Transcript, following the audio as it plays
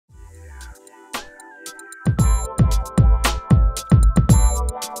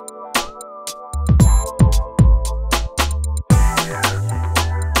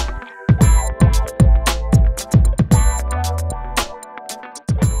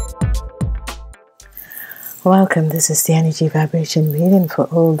Welcome. This is the energy vibration reading for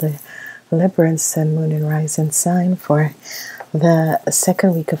all the Libra, Sun, Moon, and Rising sign for the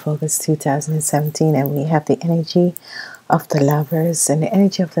second week of August 2017. And we have the energy of the Lovers. And the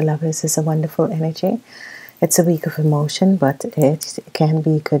energy of the Lovers is a wonderful energy. It's a week of emotion, but it can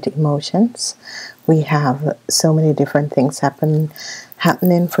be good emotions. We have so many different things happening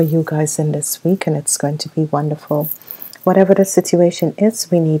for you guys in this week, and it's going to be wonderful. Whatever the situation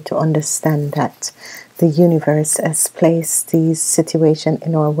is, we need to understand that the universe has placed these situations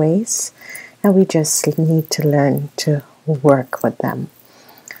in our ways, and we just need to learn to work with them.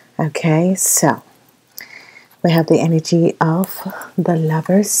 Okay, so we have the energy of the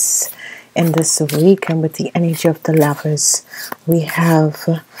Lovers in this week, and with the energy of the Lovers, we have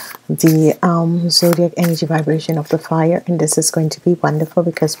the Zodiac energy vibration of the fire, and this is going to be wonderful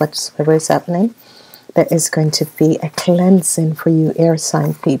because whatever is happening, there is going to be a cleansing for you air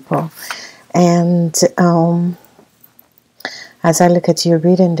sign people. And as I look at your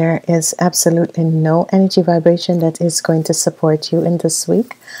reading, there is absolutely no energy vibration that is going to support you in this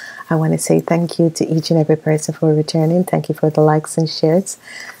week. I want to say thank you to each and every person for returning. Thank you for the likes and shares.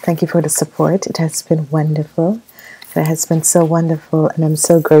 Thank you for the support. It has been wonderful. It has been so wonderful, and I'm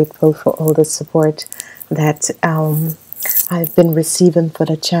so grateful for all the support that I've been receiving for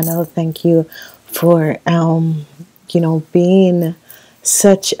the channel. Thank you for being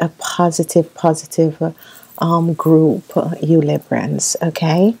such a positive group, you Librans.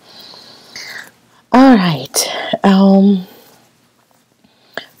 Okay, all right.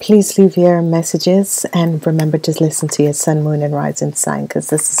 Please leave your messages and remember to listen to your sun, moon, and rising sign, because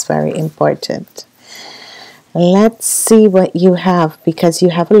this is very important. Let's see what you have, because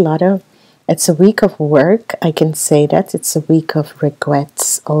you have a lot of, it's a week of work. I can say that it's a week of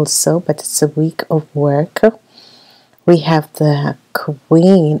regrets also, but it's a week of work. We have the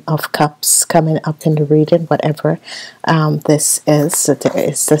Queen of Cups coming up in the reading, whatever this is. So there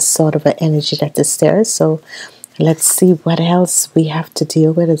is this sort of an energy that is there. So let's see what else we have to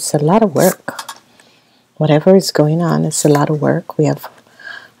deal with. It's a lot of work. Whatever is going on, it's a lot of work. We have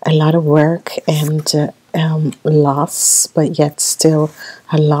a lot of work and loss, but yet still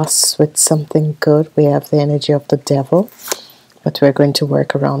a loss with something good. We have the energy of the Devil, but we're going to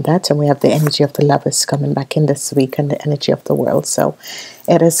work around that. And we have the energy of the Lovers coming back in this week, and the energy of the World. So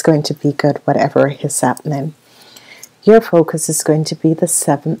it is going to be good, whatever is happening. Your focus is going to be the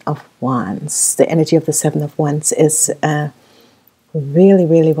Seven of Wands. The energy of the Seven of Wands is a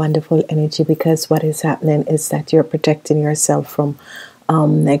really wonderful energy, because what is happening is that you're protecting yourself from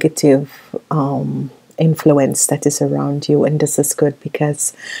negative influence that is around you, and this is good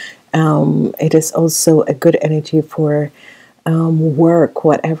because it is also a good energy for work.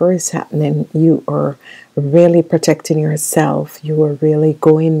 Whatever is happening, you are really protecting yourself. You are really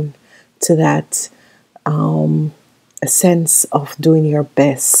going to that a sense of doing your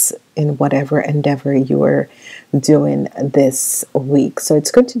best in whatever endeavor you are doing this week. So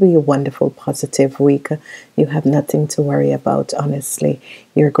it's going to be a wonderful, positive week. You have nothing to worry about, honestly.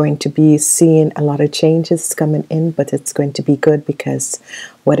 You're going to be seeing a lot of changes coming in, but it's going to be good because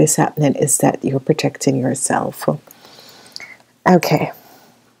what is happening is that you're protecting yourself. Okay.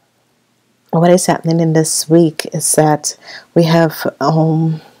 What is happening in this week is that we have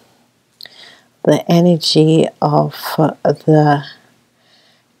the energy of the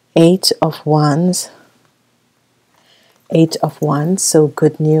Eight of Wands. Eight of Wands. So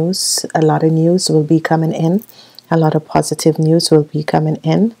good news. A lot of news will be coming in. A lot of positive news will be coming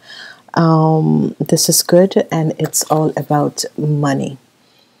in. This is good, and it's all about money.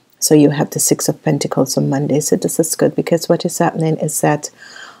 So you have the Six of Pentacles on Monday. So this is good because what is happening is that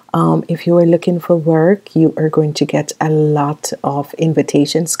if you are looking for work, you are going to get a lot of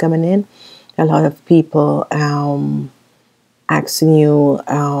invitations coming in. A lot of people asking you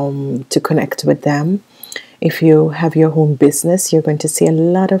to connect with them. If you have your own business, you're going to see a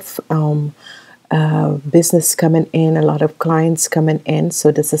lot of business coming in, a lot of clients coming in.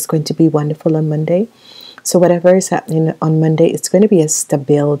 So this is going to be wonderful on Monday. So whatever is happening on Monday, it's going to be a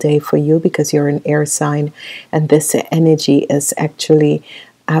stable day for you because you're an air sign, and this energy is actually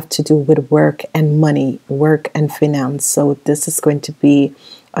have to do with work and money, work and finance. So this is going to be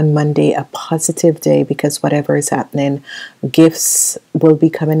on Monday a positive day because whatever is happening, gifts will be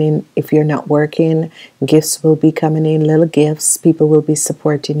coming in. If you're not working, gifts will be coming in, little gifts. People will be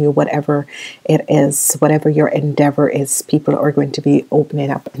supporting you, whatever it is, whatever your endeavor is, people are going to be opening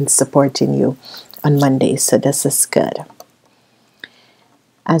up and supporting you on Monday. So this is good.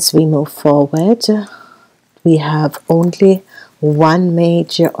 As we move forward, we have only one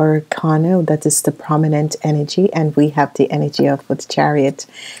major arcana, that is the prominent energy, and we have the energy of the chariot.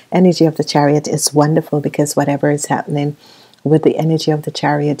 Energy of the chariot is wonderful because whatever is happening with the energy of the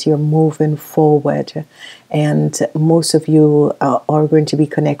chariot, you're moving forward, and most of you are going to be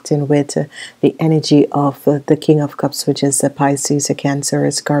connecting with the energy of the King of Cups, which is a Pisces, a Cancer,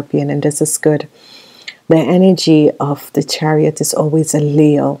 a Scorpion, and this is good. The energy of the chariot is always a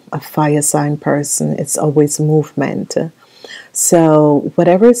Leo, a fire sign person. It's always movement. So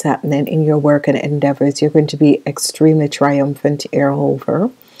whatever is happening in your work and endeavors, you're going to be extremely triumphant here over.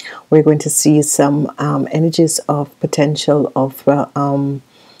 We're going to see some energies of potential of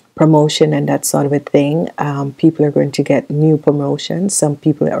promotion and that sort of a thing. People are going to get new promotions. Some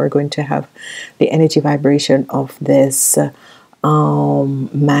people are going to have the energy vibration of this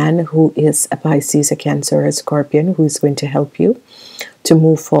man who is a Pisces, a Cancer, a Scorpion, who is going to help you to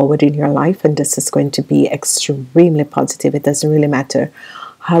move forward in your life, and this is going to be extremely positive. It doesn't really matter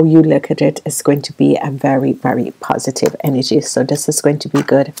how you look at it. It's going to be a very, very positive energy. So this is going to be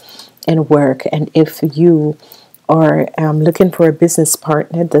good in work. And if you are looking for a business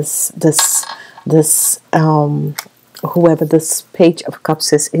partner, whoever this Page of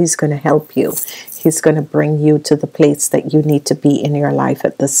Cups is, he's going to help you. He's going to bring you to the place that you need to be in your life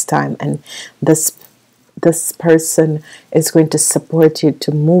at this time, and this person is going to support you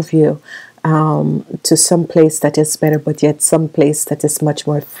to move you to some place that is better, but yet some place that is much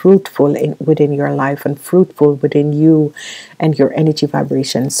more fruitful within your life and fruitful within you and your energy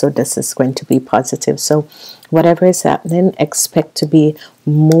vibration. So this is going to be positive. So whatever is happening, expect to be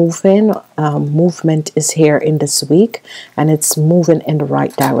moving. Movement is here in this week, and it's moving in the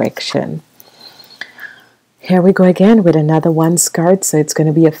right direction. Here we go again with another Wands card. So it's going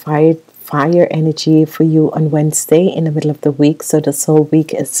to be a fire energy for you on Wednesday in the middle of the week. So this whole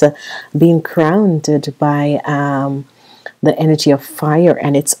week is being crowned by the energy of fire,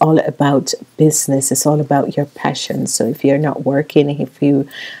 and it's all about business. It's all about your passion. So if you're not working, if you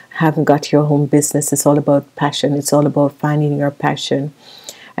haven't got your home business, it's all about passion. It's all about finding your passion.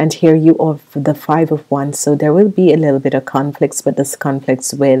 And here you have the Five of Wands. So there will be a little bit of conflicts, but this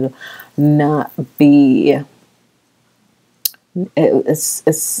conflicts will not be...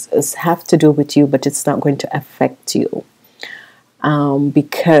 It's have to do with you, but it's not going to affect you,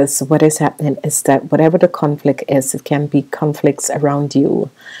 because what is happening is that whatever the conflict is, it can be conflicts around you,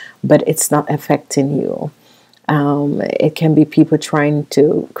 but it's not affecting you. It can be people trying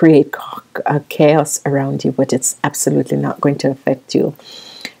to create chaos around you, but it's absolutely not going to affect you.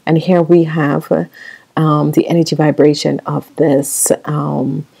 And here we have the energy vibration of this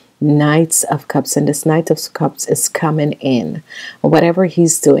Knights of Cups, and this Knight of Cups is coming in. Whatever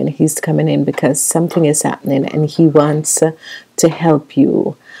he's doing, he's coming in because something is happening, and he wants to help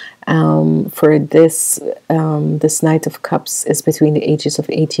you. For this, this Knight of Cups is between the ages of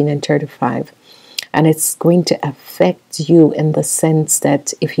 18 and 35, and it's going to affect you in the sense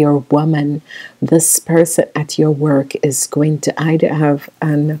that if you're a woman, this person at your work is going to either have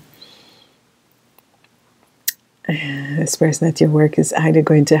this person at your work is either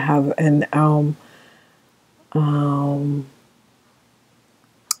going to have an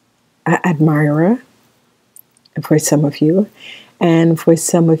admirer for some of you, and for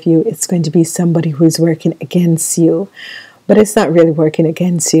some of you it's going to be somebody who's working against you. But it's not really working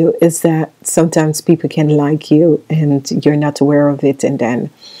against you. It's that sometimes people can like you and you're not aware of it, and then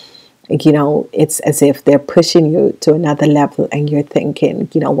it's as if they're pushing you to another level, and you're thinking,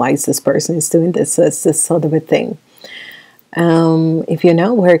 why is this person is doing this? So it's this sort of a thing. If you're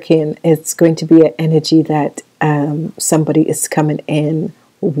not working, it's going to be an energy that somebody is coming in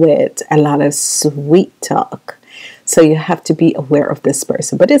with a lot of sweet talk. So you have to be aware of this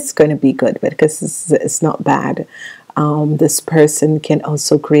person, but it's going to be good because it's not bad. This person can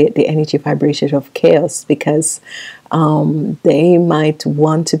also create the energy vibration of chaos, because they might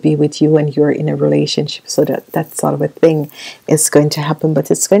want to be with you and you're in a relationship, so that sort of a thing is going to happen.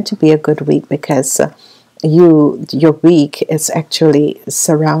 But it's going to be a good week because your week is actually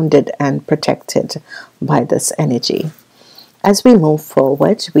surrounded and protected by this energy. As we move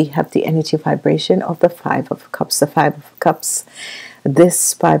forward, we have the energy vibration of the Five of Cups. The Five of Cups,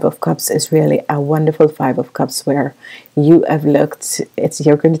 this Five of Cups is really a wonderful Five of Cups where you have looked,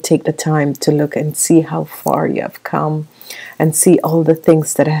 you're going to take the time to look and see how far you have come and see all the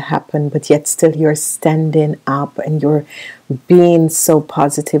things that have happened, but yet still you're standing up and you're being so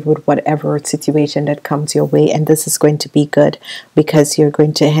positive with whatever situation that comes your way. And this is going to be good because you're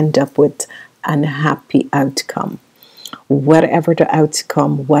going to end up with an happy outcome. whatever the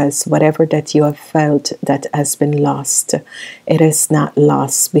outcome was, whatever that you have felt that has been lost, it is not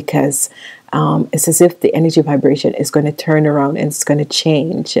lost, because it's as if the energy vibration is going to turn around and it's going to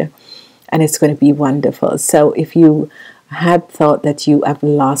change, and it's going to be wonderful. So if you had thought that you have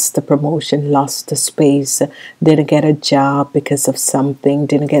lost the promotion, lost the space, didn't get a job because of something,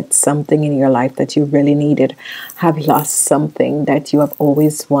 didn't get something in your life that you really needed, have lost something that you have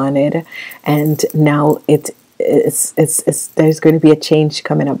always wanted, and now it's there's going to be a change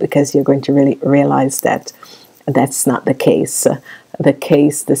coming up, because you're going to really realize that that's not the case.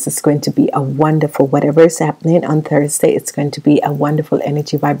 This is going to be a wonderful, whatever is happening on Thursday, it's going to be a wonderful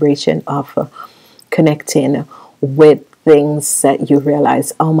energy vibration of connecting with things that you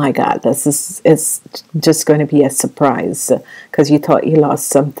realize, oh my God, this is just going to be a surprise, because you thought you lost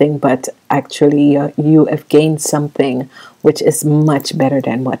something, but actually you have gained something which is much better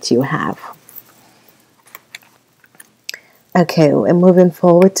than what you have. Okay, we're moving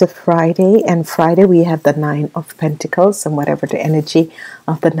forward to Friday, and Friday we have the Nine of Pentacles, and whatever the energy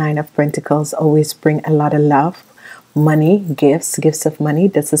of the Nine of Pentacles always bring a lot of love, money, gifts of money.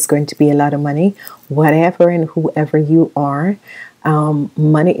 This is going to be a lot of money, whatever and whoever you are.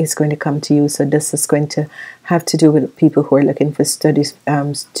 Money is going to come to you. So this is going to have to do with people who are looking for studies,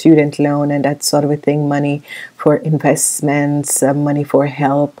 student loan and that sort of a thing, money for investments, money for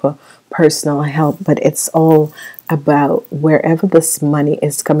help, personal help. But it's all about wherever this money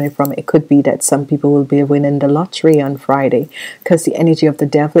is coming from. It could be that some people will be winning the lottery on Friday, because the energy of the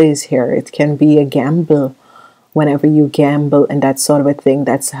devil is here. It can be a gamble. Whenever you gamble and that sort of a thing,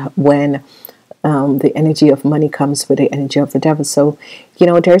 that's when the energy of money comes with the energy of the devil. So,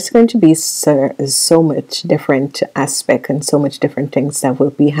 there's going to be so much different aspect and so much different things that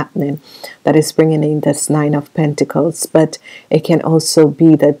will be happening that is bringing in this Nine of Pentacles. But it can also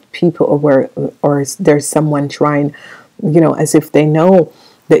be that people or there's someone trying, as if they know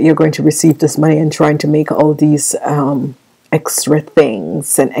that you're going to receive this money and trying to make all these extra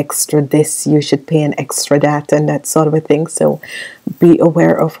things and extra this, you should pay an extra that and that sort of a thing. So be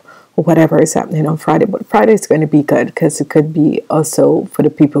aware of whatever is happening on Friday. But Friday is going to be good, because it could be also for the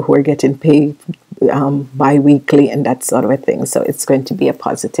people who are getting paid bi-weekly and that sort of a thing. So it's going to be a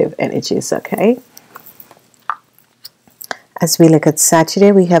positive energies, okay? As we look at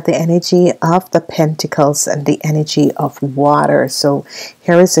Saturday, we have the energy of the Pentacles and the energy of water. So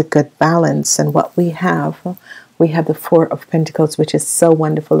here is a good balance. And what we have the Four of Pentacles, which is so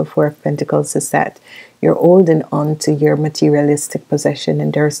wonderful. The Four of Pentacles is that you're holding on to your materialistic possession,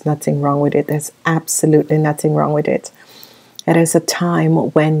 and there's nothing wrong with it. There's absolutely nothing wrong with it. It is a time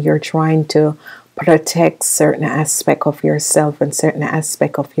when you're trying to protect certain aspect of yourself and certain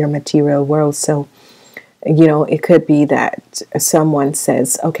aspect of your material world. So, it could be that someone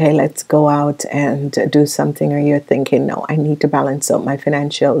says, okay, let's go out and do something, or you're thinking, no, I need to balance out my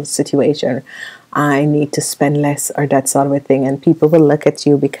financial situation. I need to spend less, or that sort of a thing. And people will look at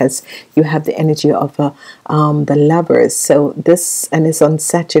you because you have the energy of the Lovers. So this, and it's on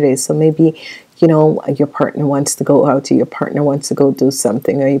Saturday. So maybe, your partner wants to go out, or your partner wants to go do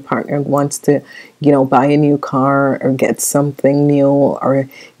something, or your partner wants to, buy a new car or get something new, or,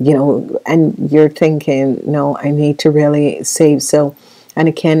 and you're thinking, no, I need to really save. So, and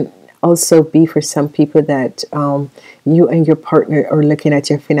it can also be for some people that you and your partner are looking at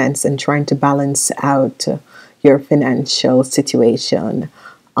your finance and trying to balance out your financial situation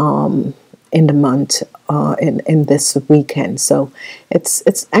in the month, in this weekend. So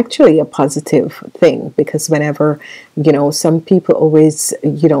it's actually a positive thing, because whenever, some people always,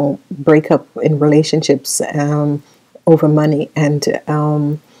 break up in relationships over money and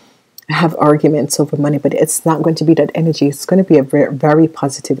have arguments over money, but it's not going to be that energy. It's going to be a very, very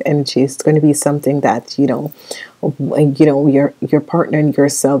positive energy. It's going to be something that, your partner and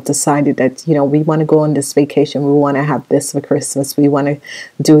yourself decided that, we want to go on this vacation. We want to have this for Christmas. We want to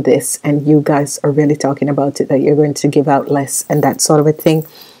do this. And you guys are really talking about it, that you're going to give out less and that sort of a thing.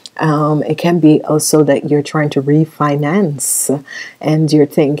 It can be also that you're trying to refinance, and you're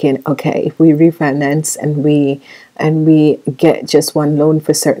thinking, okay, if we refinance and we get just one loan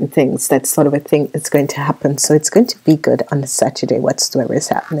for certain things, that sort of a thing is going to happen. So it's going to be good on Saturday, whatsoever is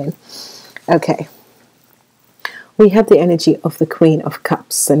happening. Okay. We have the energy of the Queen of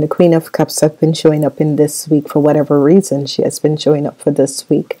Cups, and the Queen of Cups have been showing up in this week for whatever reason. She has been showing up for this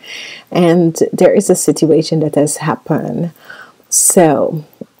week, and there is a situation that has happened. So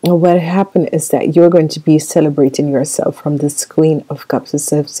what happened is that you're going to be celebrating yourself from this Queen of Cups.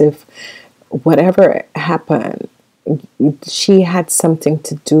 It's as if whatever happened, she had something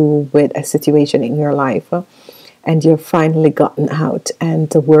to do with a situation in your life, and you've finally gotten out, and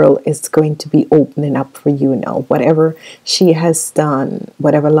the world is going to be opening up for you now. Whatever she has done,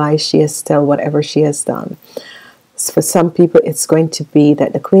 whatever lies she has told, whatever she has done. For some people, it's going to be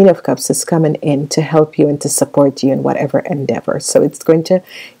that the Queen of Cups is coming in to help you and to support you in whatever endeavor. So it's going to,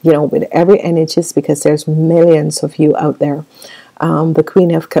 with every energies, because there's millions of you out there, the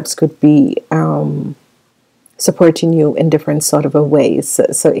Queen of Cups could be supporting you in different sort of a ways.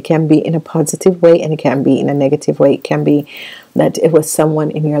 So it can be in a positive way, and it can be in a negative way. It can be that it was someone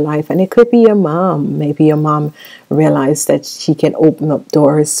in your life, and it could be your mom. Maybe your mom realized that she can open up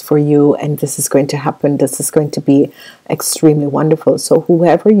doors for you, and this is going to happen. This is going to be extremely wonderful. So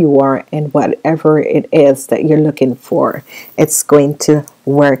whoever you are and whatever it is that you're looking for, it's going to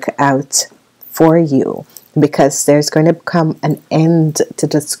work out for you, because there's going to come an end to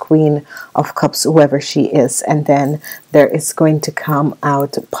this Queen of Cups, whoever she is, and then there is going to come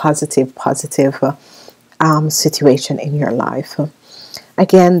out positive situation in your life.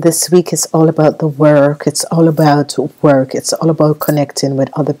 Again, this week is all about the work. It's all about work. It's all about connecting with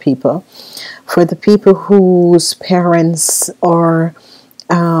other people. For the people whose parents are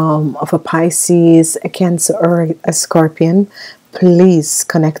of a Pisces, a Cancer, or a Scorpion, please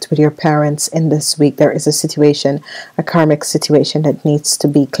connect with your parents in this week. There is a situation, a karmic situation that needs to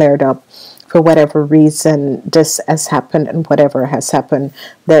be cleared up. For whatever reason this has happened, and whatever has happened,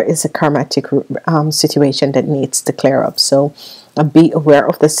 there is a karmatic situation that needs to clear up. So be aware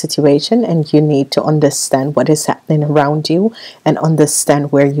of the situation, and you need to understand what is happening around you and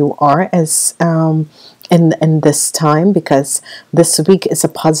understand where you are as in this time, because this week is a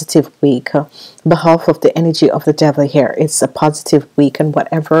positive week. Behalf of the energy of the devil here, it's a positive week, and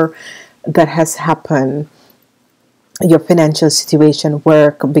whatever that has happened, your financial situation,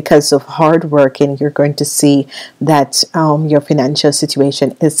 work, because of hard working, you're going to see that your financial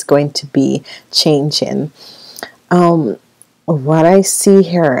situation is going to be changing. What I see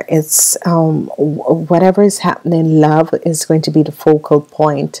here is whatever is happening, love is going to be the focal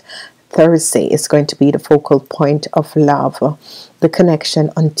point. Thursday is going to be the focal point of love. The connection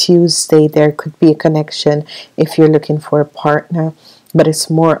on Tuesday, there could be a connection if you're looking for a partner, but it's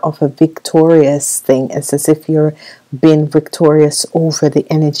more of a victorious thing. It's as if you're being victorious over the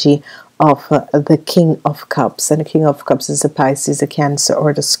energy of the King of Cups. And the King of Cups is a Pisces, a Cancer,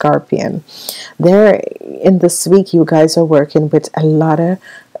 or the Scorpion. There, in this week, you guys are working with a lot of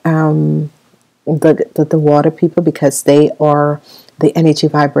the water people, because they are the energy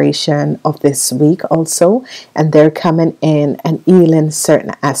vibration of this week also, and they're coming in and healing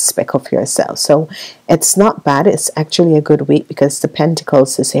certain aspect of yourself. So it's not bad. It's actually a good week, because the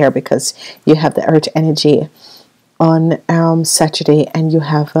Pentacles is here, because you have the earth energy on Saturday, and you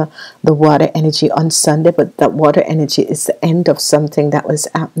have the water energy on Sunday. But that water energy is the end of something that was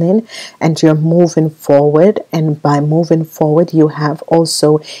happening, and you're moving forward, and by moving forward you have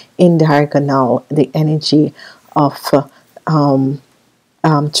also in diagonal the energy of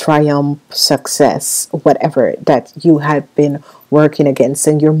triumph, success, whatever that you have been working against,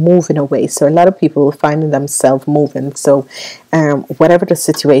 and you're moving away. So a lot of people will find themselves moving. So whatever the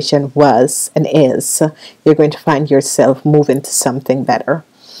situation was and is, you're going to find yourself moving to something better.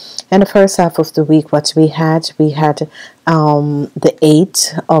 And the first half of the week, what we had the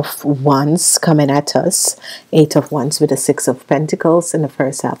Eight of Wands coming at us. Eight of Wands with the Six of Pentacles in the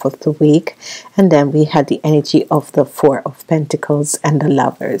first half of the week. And then we had the energy of the Four of Pentacles and the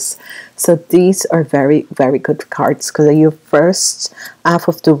Lovers. So these are very, very good cards, because your first half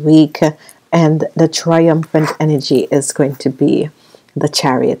of the week, and the triumphant energy is going to be the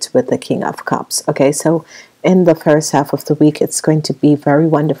Chariot with the King of Cups. Okay, so in the first half of the week, it's going to be very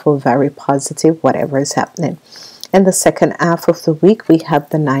wonderful, very positive, whatever is happening. In the second half of the week, we have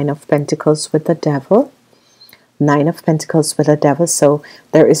the Nine of Pentacles with the Devil. Nine of Pentacles with the Devil. So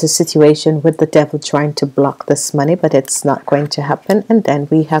there is a situation with the devil trying to block this money, but it's not going to happen. And then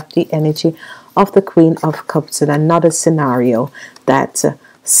we have the energy of the Queen of Cups in another scenario that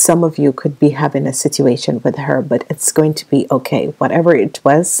some of you could be having a situation with her, but it's going to be okay. Whatever it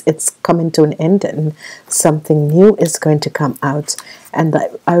was, it's coming to an end, and something new is going to come out, and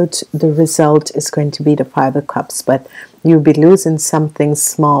the result is going to be the Five of Cups. But you'll be losing something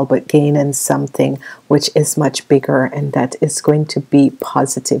small, but gaining something which is much bigger, and that is going to be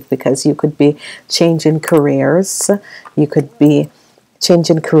positive, because you could be changing careers. You could be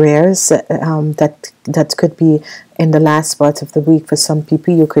changing careers. That could be in the last part of the week. For some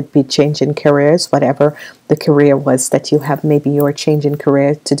people, you could be changing careers, whatever the career was that you have. Maybe you're changing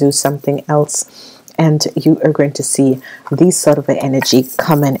career to do something else, and you are going to see these sort of energy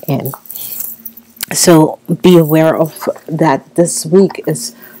coming in. So be aware of that. This week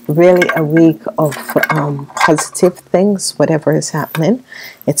is really a week of positive things, whatever is happening.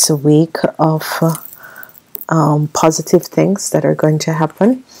 It's a week of positive things that are going to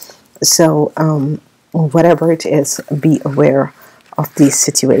happen. So whatever it is, be aware of these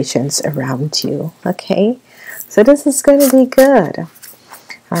situations around you. Okay, so this is going to be good.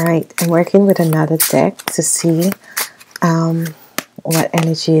 All right, I'm working with another deck to see what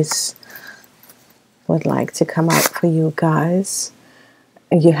energies would like to come out for you guys.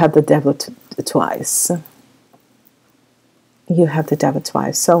 You have the devil twice. You have the devil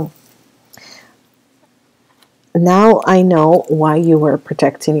twice. So now I know why you were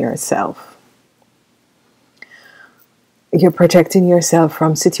protecting yourself. You're protecting yourself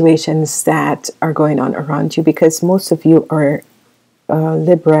from situations that are going on around you, because most of you are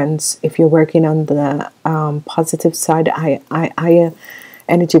Librans. If you're working on the positive side, higher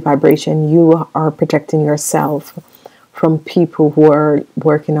energy vibration, you are protecting yourself from people who are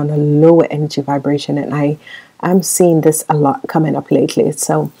working on a lower energy vibration. And I'm seeing this a lot coming up lately.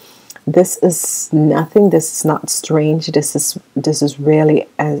 So this is nothing. This is not strange. This is really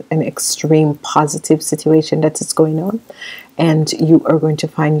an extreme positive situation that is going on, and you are going to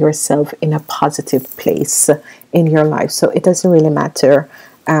find yourself in a positive place in your life. So it doesn't really matter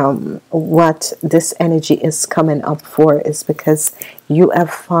what this energy is coming up for, is because you have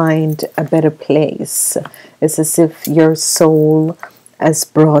found a better place. It's as if your soul has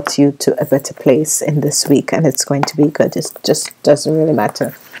brought you to a better place in this week, and it's going to be good. It just doesn't really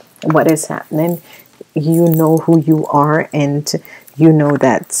matter what is happening. You know who you are, and you know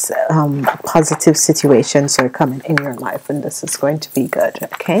that positive situations are coming in your life, and this is going to be good.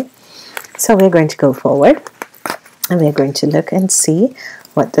 Okay, so we're going to go forward, and we're going to look and see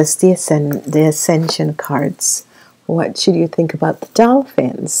what does the ascension cards, what should you think about the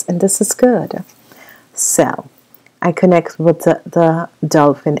dolphins. And this is good. So I connect with the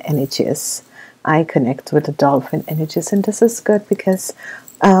dolphin energies. I connect with the dolphin energies, and this is good because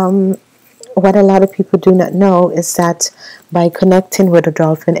what a lot of people do not know is that by connecting with the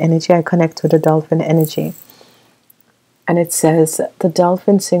dolphin energy, I connect with the dolphin energy. And it says, the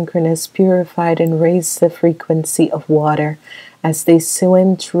dolphin synchronous purified and raised the frequency of water as they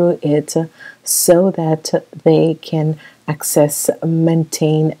swim through it, so that they can access,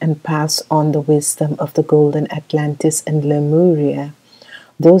 maintain, and pass on the wisdom of the golden Atlantis and Lemuria.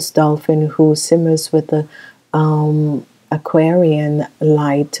 Those dolphins who simmers with the Aquarian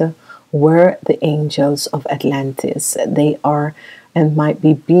light were the angels of Atlantis. They are and might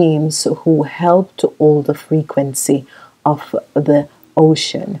be beings who help to hold the frequency of the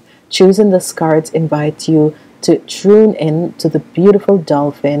ocean. Choosing this cards invite you to tune in to the beautiful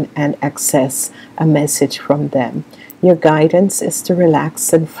dolphin and access a message from them. Your guidance is to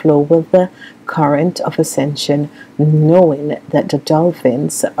relax and flow with the current of ascension, knowing that the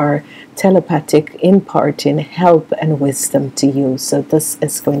dolphins are telepathic, imparting help and wisdom to you. So this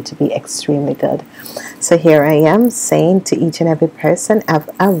is going to be extremely good. So here I am saying to each and every person, have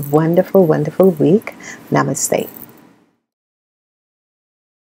a wonderful, wonderful week. Namaste.